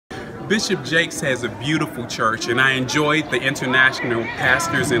Bishop Jakes has a beautiful church, and I enjoyed the International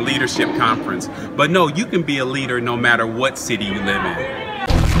Pastors and Leadership Conference. But no, you can be a leader no matter what city you live in.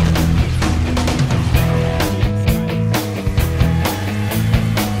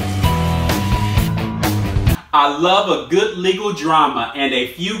 I love a good legal drama, and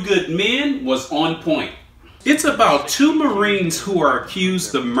A Few Good Men was on point. It's about two Marines who are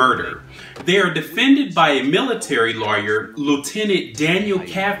accused of murder. They are defended by a military lawyer, Lieutenant Daniel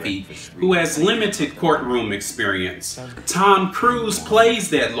Kaffee, who has limited courtroom experience. Tom Cruise plays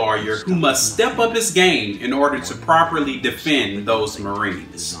that lawyer who must step up his game in order to properly defend those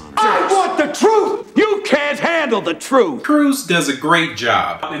Marines. I want the truth! You can't handle the truth! Cruise does a great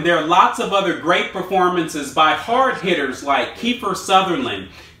job, and there are lots of other great performances by hard hitters like Kiefer Sutherland,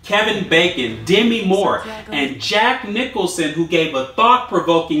 Kevin Bacon, Demi Moore, and Jack Nicholson, who gave a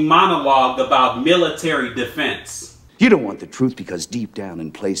thought-provoking monologue about military defense. You don't want the truth because deep down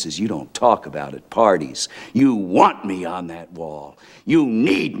in places you don't talk about at parties, you want me on that wall. You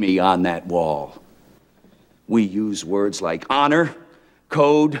need me on that wall. We use words like honor,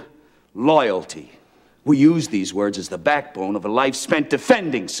 code, loyalty. We use these words as the backbone of a life spent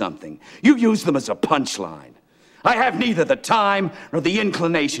defending something. You use them as a punchline. I have neither the time nor the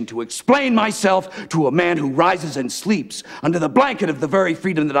inclination to explain myself to a man who rises and sleeps under the blanket of the very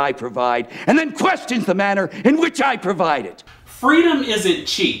freedom that I provide, and then questions the manner in which I provide it. Freedom isn't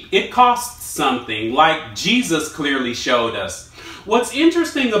cheap. It costs something, like Jesus clearly showed us. What's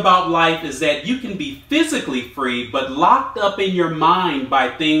interesting about life is that you can be physically free, but locked up in your mind by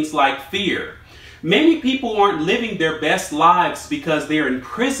things like fear. Many people aren't living their best lives because they're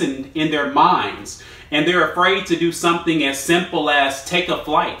imprisoned in their minds, and they're afraid to do something as simple as take a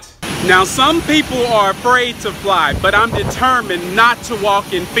flight. Now, some people are afraid to fly, but I'm determined not to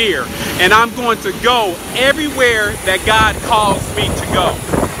walk in fear, and I'm going to go everywhere that God calls me to go.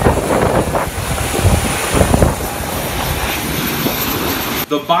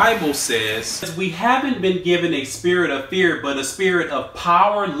 The Bible says, we haven't been given a spirit of fear, but a spirit of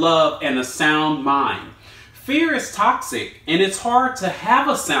power, love, and a sound mind. Fear is toxic, and it's hard to have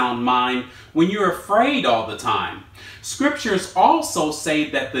a sound mind when you're afraid all the time. Scriptures also say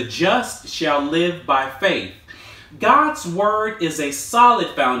that the just shall live by faith. God's word is a solid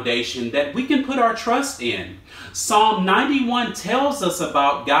foundation that we can put our trust in. Psalm 91 tells us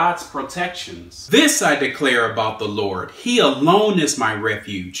about God's protections. This I declare about the Lord. He alone is my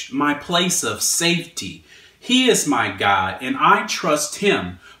refuge, my place of safety. He is my God, and I trust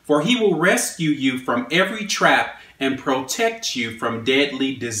him, for he will rescue you from every trap and protect you from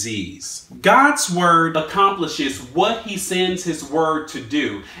deadly disease. God's word accomplishes what he sends his word to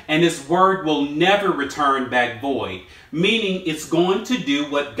do, and his word will never return back void, meaning it's going to do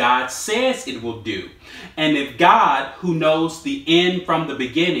what God says it will do. And if God, who knows the end from the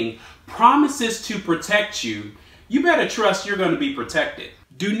beginning, promises to protect you, you better trust you're going to be protected.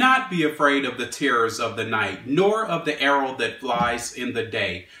 Do not be afraid of the terrors of the night, nor of the arrow that flies in the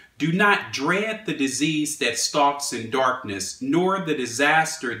day. Do not dread the disease that stalks in darkness, nor the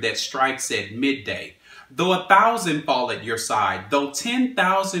disaster that strikes at midday. Though 1,000 fall at your side, though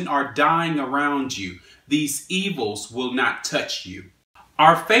 10,000 are dying around you, these evils will not touch you.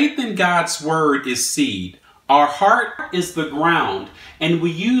 Our faith in God's word is seed. Our heart is the ground, and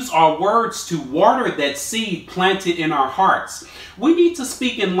we use our words to water that seed planted in our hearts. We need to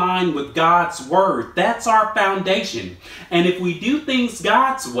speak in line with God's word. That's our foundation. And if we do things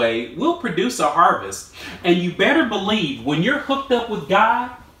God's way, we'll produce a harvest. And you better believe when you're hooked up with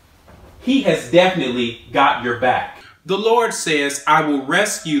God, he has definitely got your back. The Lord says, I will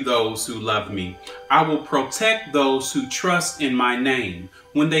rescue those who love me. I will protect those who trust in my name.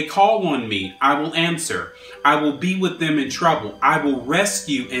 When they call on me, I will answer. I will be with them in trouble. I will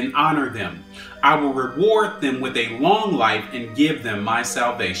rescue and honor them. I will reward them with a long life and give them my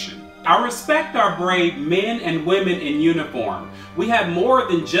salvation. I respect our brave men and women in uniform. We have more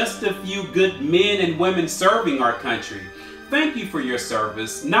than just a few good men and women serving our country. Thank you for your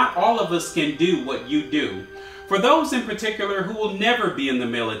service. Not all of us can do what you do. For those in particular who will never be in the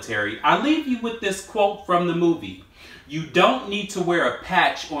military, I leave you with this quote from the movie. You don't need to wear a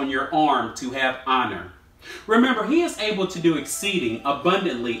patch on your arm to have honor. Remember, he is able to do exceeding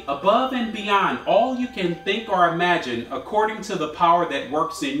abundantly above and beyond all you can think or imagine according to the power that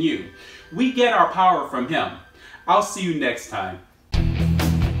works in you. We get our power from him. I'll see you next time.